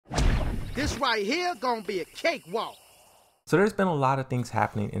This right here gonna be a cakewalk. So there's been a lot of things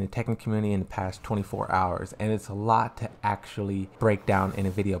happening in the Tekken community in the past 24 hours, and it's a lot to actually break down in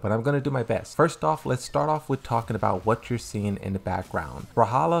a video, but I'm going to do my best. First off, let's start off with talking about what you're seeing in the background.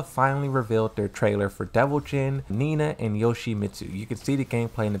 Brawlhalla finally revealed their trailer for Devil Jin, Nina, and Yoshimitsu. You can see the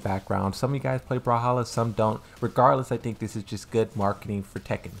gameplay in the background. Some of you guys play Brawlhalla, some don't. Regardless, I think this is just good marketing for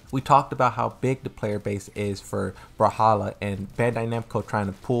Tekken. We talked about how big the player base is for Brawlhalla, and Bandai Namco trying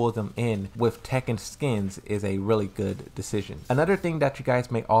to pull them in with Tekken skins is a really good decision. Another thing that you guys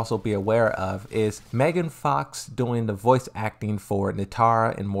may also be aware of is Megan Fox doing the voice acting for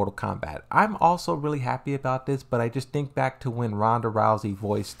Nitara in Mortal Kombat. I'm also really happy about this, but I just think back to when Ronda Rousey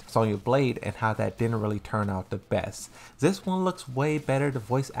voiced Sonya Blade and how that didn't really turn out the best. This one looks way better. The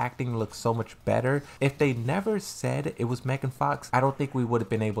voice acting looks so much better. If they never said it was Megan Fox, I don't think we would have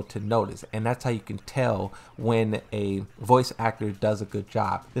been able to notice, and that's how you can tell when a voice actor does a good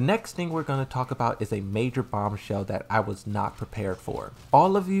job. The next thing we're going to talk about is a major bombshell that I was not prepared for.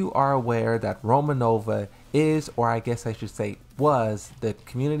 All of you are aware that Romanova is, or I guess I should say was, the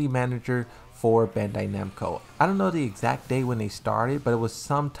community manager for Bandai Namco. I don't know the exact day when they started, but it was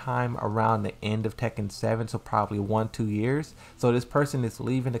sometime around the end of Tekken 7, so probably 1-2 years. So this person is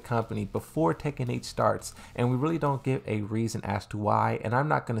leaving the company before Tekken 8 starts, and we really don't give a reason as to why, and I'm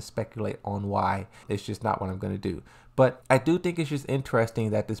not going to speculate on why. It's just not what I'm going to do. But I do think it's just interesting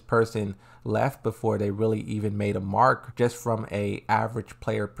that this person left before they really even made a mark, just from a average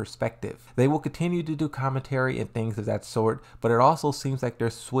player perspective. They will continue to do commentary and things of that sort, but it also seems like they're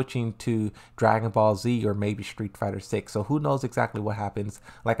switching to Dragon Ball Z or maybe Street Fighter 6. So who knows exactly what happens.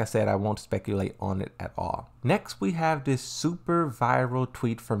 Like I said, I won't speculate on it at all. Next, we have this super viral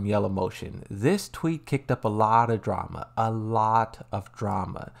tweet from YellowMotion. This tweet kicked up a lot of drama,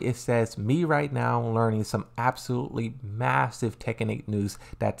 It says, "Me right now learning some absolutely massive Tekken 8 news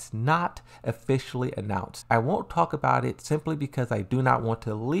that's not officially announced. I won't talk about it simply because I do not want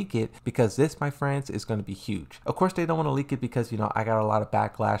to leak it, because this, my friends, is going to be huge." Of course, they don't want to leak it because, you know, I got a lot of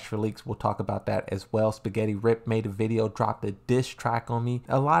backlash for leaks. We'll talk about that as well. Spaghetti Rip made a video, dropped a diss track on me.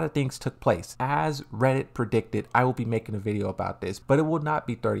 A lot of things took place. As Reddit predicted, I will be making a video about this, but it will not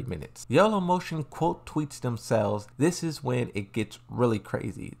be 30 minutes. YellowMotion quote tweets themselves. This is when it gets really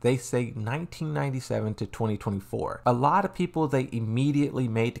crazy. They say 1997 to 2024. A lot of people, they immediately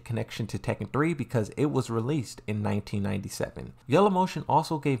made the connection to Tekken 3 because it was released in 1997. YellowMotion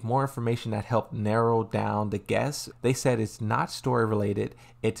also gave more information that helped narrow down the guess. They said it's not story related,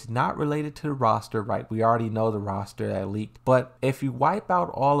 it's not related to the roster, right? We already know the roster that leaked, but if you wipe out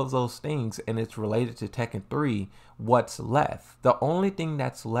all of those things and it's related to Tekken 3, what's left? The only thing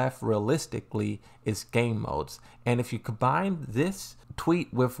that's left realistically is game modes. And if you combine this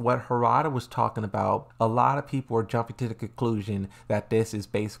tweet with what Harada was talking about, a lot of people are jumping to the conclusion that this is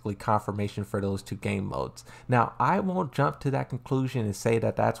basically confirmation for those two game modes. Now, I won't jump to that conclusion and say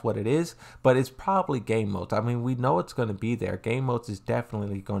that that's what it is, but it's probably game modes. I mean, we know it's going to be there. Game modes is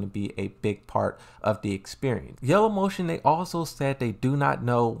definitely going to be a big part of the experience. YellowMotion, they also said they do not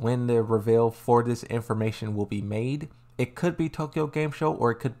know when the reveal for this information will be made. It could be Tokyo Game Show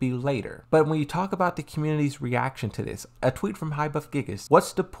or it could be later. But when you talk about the community's reaction to this, a tweet from HighBuffGigas,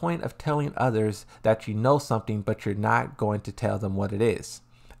 what's the point of telling others that you know something but you're not going to tell them what it is?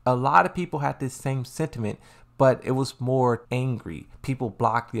 A lot of people had this same sentiment, but it was more angry. People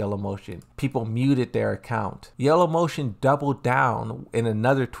blocked YellowMotion. People muted their account. YellowMotion doubled down in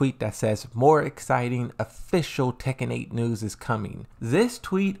another tweet that says, "More exciting official Tekken 8 news is coming." This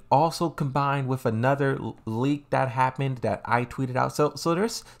tweet also combined with another leak that happened that I tweeted out. So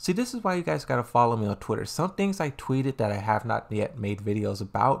this is why you guys gotta follow me on Twitter. Some things I tweeted that I have not yet made videos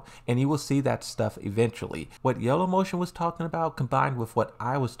about, and you will see that stuff eventually. What YellowMotion was talking about combined with what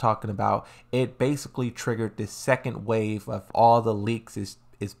I was talking about, it basically triggered this second wave of all the leaks is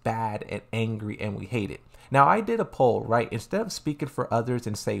bad and angry and we hate it. Now, I did a poll, right? Instead of speaking for others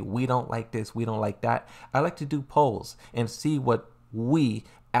and say we don't like this, we don't like that, I like to do polls and see what we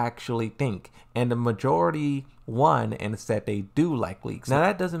actually think. And the majority won and said they do like leaks. Now,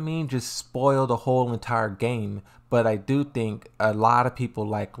 that doesn't mean just spoil the whole entire game, but I do think a lot of people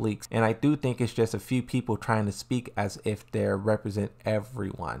like leaks, and I do think it's just a few people trying to speak as if they represent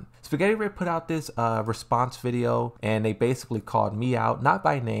everyone. Spaghetti Rip put out this response video, and they basically called me out, not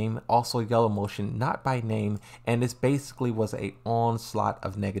by name, also YellowMotion, not by name, and this basically was a onslaught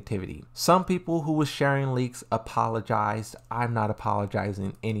of negativity. Some people who was sharing leaks apologized. I'm not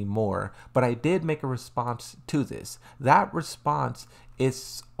apologizing anymore, but I did make a response to this. That response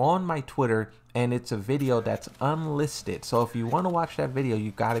is on my Twitter, and it's a video that's unlisted. So if you want to watch that video,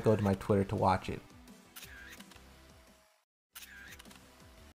 you got to go to my Twitter to watch it.